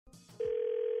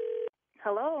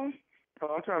Hello,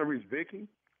 Hello, I'm trying to reach Vicky.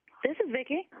 this is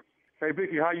Vicky. Hey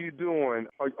Vicky, how you doing?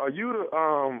 Are you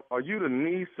the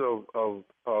niece of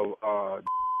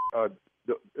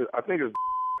I think it's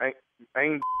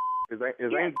Ain't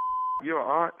Yes. Ain't your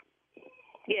aunt?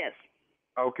 Yes.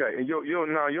 Okay, and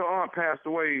your aunt passed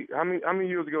away. How many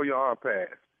years ago your aunt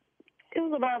passed? It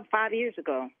was about 5 years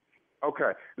ago.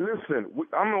 Okay, listen,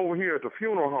 I'm over here at the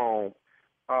funeral home.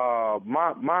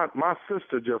 My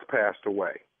sister just passed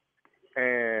away,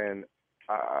 and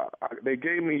they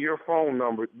gave me your phone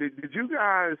number. Did you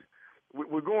guys?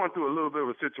 We're going through a little bit of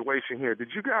a situation here. Did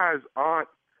you guys aunt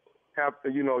have?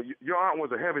 Your aunt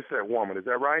was a heavyset woman. Is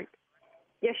that right?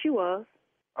 Yes, she was.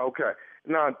 Okay.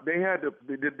 Now they had to.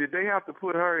 Did they have to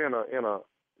put her in a?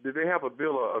 Did they have to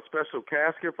build a special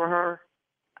casket for her?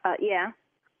 Yeah.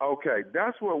 Okay,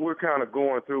 that's what we're kind of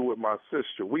going through with my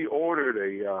sister. We ordered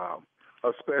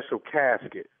a special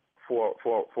casket for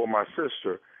my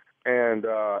sister, and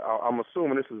I'm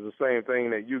assuming this is the same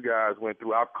thing that you guys went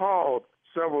through. I've called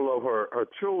several of her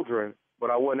children,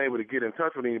 but I wasn't able to get in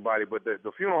touch with anybody. But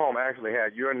the funeral home actually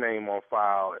had your name on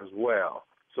file as well,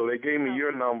 so they gave me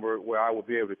your number where I would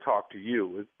be able to talk to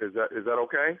you. Is that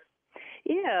okay?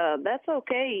 Yeah, that's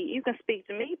okay. You can speak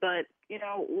to me, but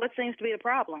what seems to be the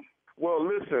problem? Well,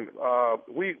 listen,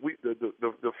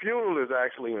 the funeral is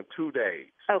actually in 2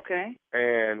 days. Okay.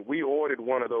 And we ordered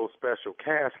one of those special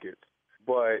caskets,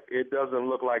 but it doesn't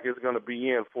look like it's going to be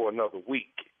in for another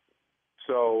week.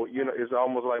 So it's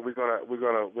almost like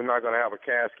we're not gonna have a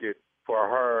casket for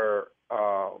her,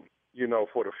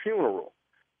 for the funeral.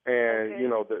 And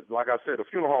Okay. like I said, the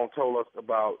funeral home told us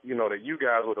about that you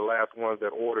guys were the last ones that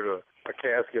ordered a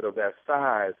casket of that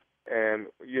size. And,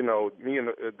 me and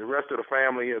the rest of the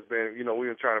family has been, we've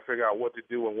been trying to figure out what to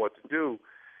do and what to do.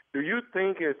 Do you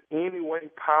think it's any way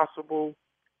possible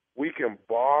we can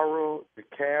borrow the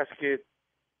casket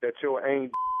that your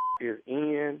aunt is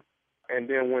in, and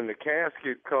then when the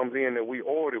casket comes in that we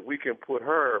ordered, we can put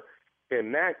her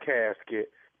in that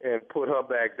casket and put her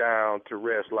back down to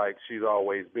rest like she's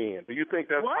always been? Do you think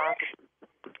that's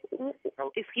possible?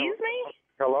 Excuse me?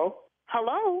 Hello?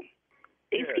 Hello?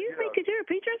 Excuse me, yeah. could you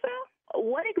repeat yourself?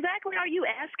 What exactly are you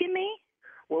asking me?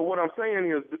 Well, what I'm saying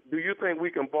is, do you think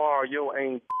we can borrow your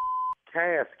aunt's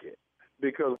casket?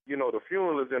 Because, the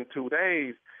funeral is in 2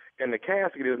 days, and the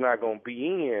casket is not going to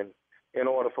be in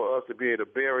order for us to be able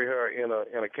to bury her in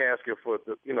a casket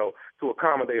to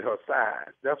accommodate her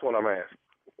size. That's what I'm asking.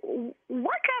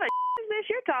 What kind of is this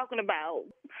you're talking about?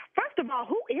 First of all,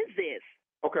 who is this?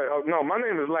 Okay, no, my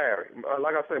name is Larry.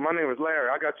 Like I said, my name is Larry.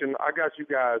 I got you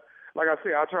guys. Like I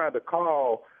said, I tried to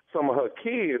call some of her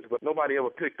kids, but nobody ever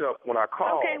picked up when I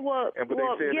called. Okay, but they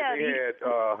said that they had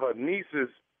her niece's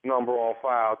number on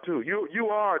file too. You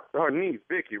are her niece,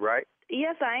 Vicky, right?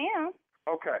 Yes, I am.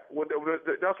 Okay, well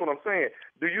that's what I'm saying.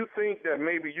 Do you think that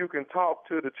maybe you can talk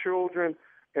to the children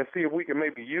and see if we can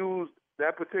maybe use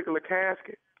that particular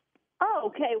casket? Oh,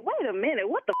 okay, wait a minute.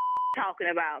 What the talking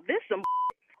about? This some.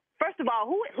 First of all,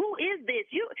 who is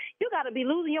this? You got to be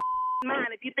losing your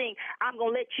mind if you think I'm gonna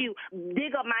let you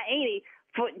dig up my auntie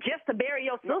for just to bury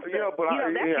your sister. Yeah, but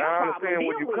that's your I problem. understand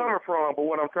where you're coming from. But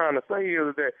what I'm trying to say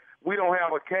is that we don't have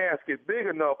a casket big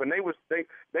enough, and they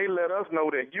let us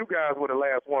know that you guys were the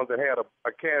last ones that had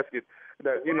a casket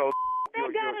that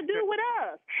That got to do with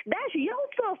us. That's your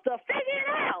sister. Figure it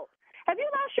out. Have you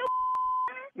lost your?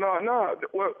 No.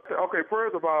 Well, okay,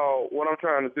 first of all, what I'm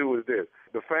trying to do is this.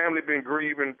 The family been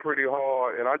grieving pretty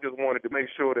hard, and I just wanted to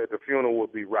make sure that the funeral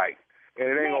would be right. And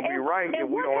it ain't going to be right if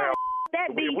we don't have...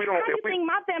 That be? How do you think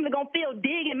my family going to feel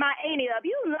digging my auntie up?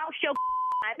 You lost your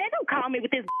mind. Man, don't call me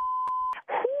with this.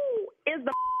 Who is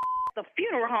the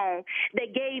funeral home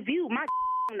that gave you my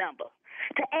number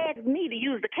to ask me to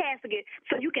use the casket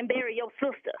so you can bury your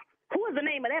sister? Who is the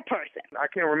name of that person? I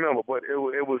can't remember, but it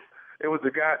was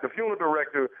the guy, the funeral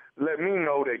director let me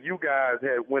know that you guys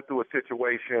had went through a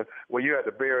situation where you had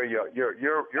to bury your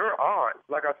aunt.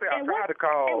 Like I said, I tried to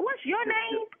call. And what's your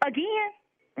name again?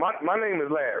 My name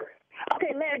is Larry.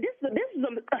 Okay, Larry, this is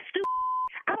a stupid.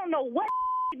 I don't know what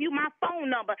give you my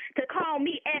phone number to call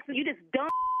me asking you this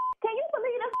dumb. Can you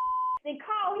believe this? And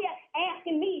call here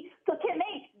asking me can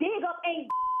they dig up a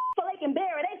so they can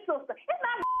bury their sister? It's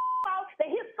not fault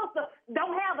that his sister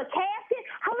don't have a casket.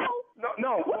 Hello?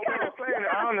 No. What I'm saying,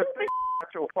 I understand it's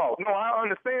not your fault. No, I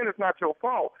understand it's not your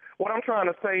fault. What I'm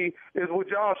trying to say is, would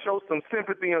y'all show some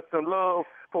sympathy and some love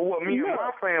for what me and my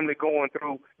family going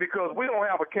through? Because we don't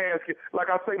have a casket.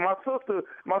 Like I say, my sister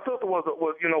was a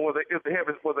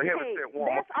heavy set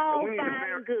woman. That's all fine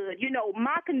and good.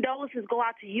 My condolences go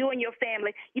out to you and your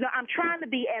family. I'm trying to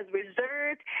be as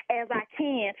reserved as I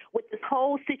can with this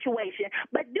whole situation.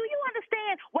 But do you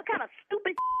understand what kind of stupid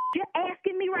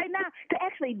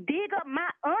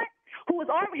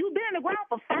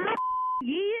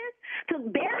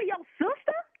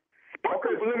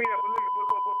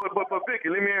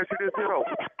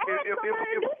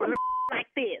like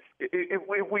this. If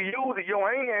we use it, your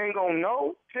ain't gonna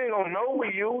know. She ain't gonna know we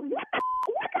use it.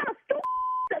 What kind of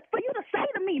stupid for you to say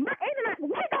to me? My internet,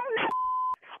 we don't know.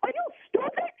 Are you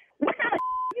stupid? What kind of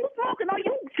you smoking? Are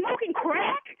you smoking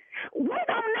crack? We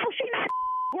don't know. She not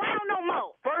ground no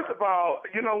more. First of all,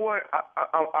 you know what?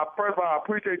 First of all, I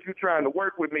appreciate you trying to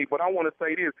work with me, but I want to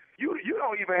say this: you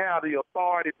don't even have the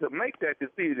authority to make that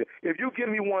decision. If you give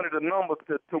me one of the numbers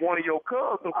to one of your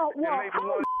cousins, maybe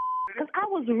one. Because I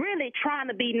was really trying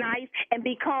to be nice and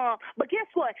be calm, but guess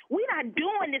what? We're not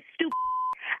doing this stupid.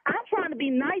 I'm trying to be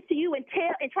nice to you and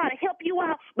try to help you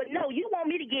out, but no, you want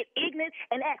me to get ignorant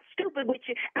and act stupid with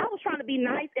you. I was trying to be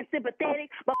nice and sympathetic,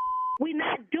 but we're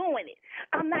not doing it.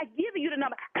 I'm not giving you the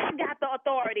number. I got the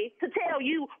authority to tell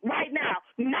you right now,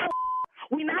 no,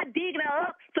 we're not digging her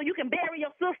up so you can bury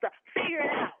your sister. Figure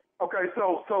it out. Okay,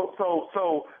 so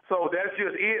that's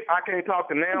just it. I can't talk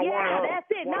to now. Yeah, that's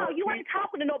it. No, you ain't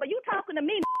talking to nobody. You talking to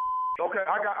me. Okay,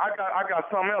 I got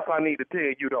something else I need to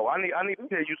tell you though. I need to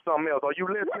tell you something else. Are you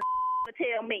listening? What to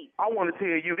tell me? I want to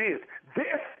tell you this.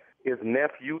 This is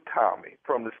Nephew Tommy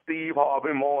from the Steve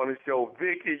Harvey Morning Show.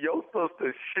 Vicky, your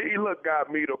sister Sheila got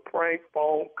me to prank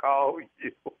phone call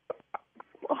you.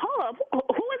 Hold up.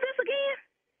 Who is this again?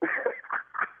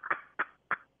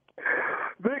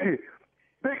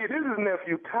 Vicky, this is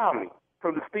Nephew Tommy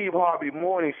from the Steve Harvey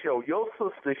Morning Show. Your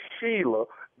sister Sheila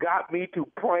got me to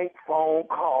prank phone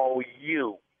call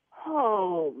you.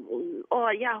 Oh,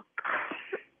 y'all.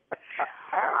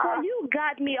 Well, you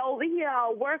got me over here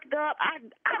all worked up. I'm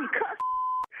cussed.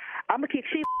 I'm going to kick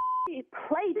she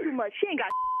play too much. She ain't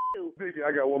got to. Vicky,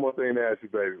 I got one more thing to ask you,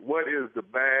 baby. What is the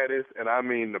baddest, and I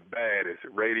mean the baddest,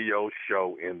 radio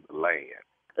show in the land?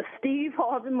 The Steve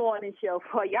Harvey Morning Show.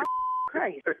 For y'all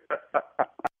crazy.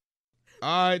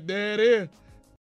 All right, there it is.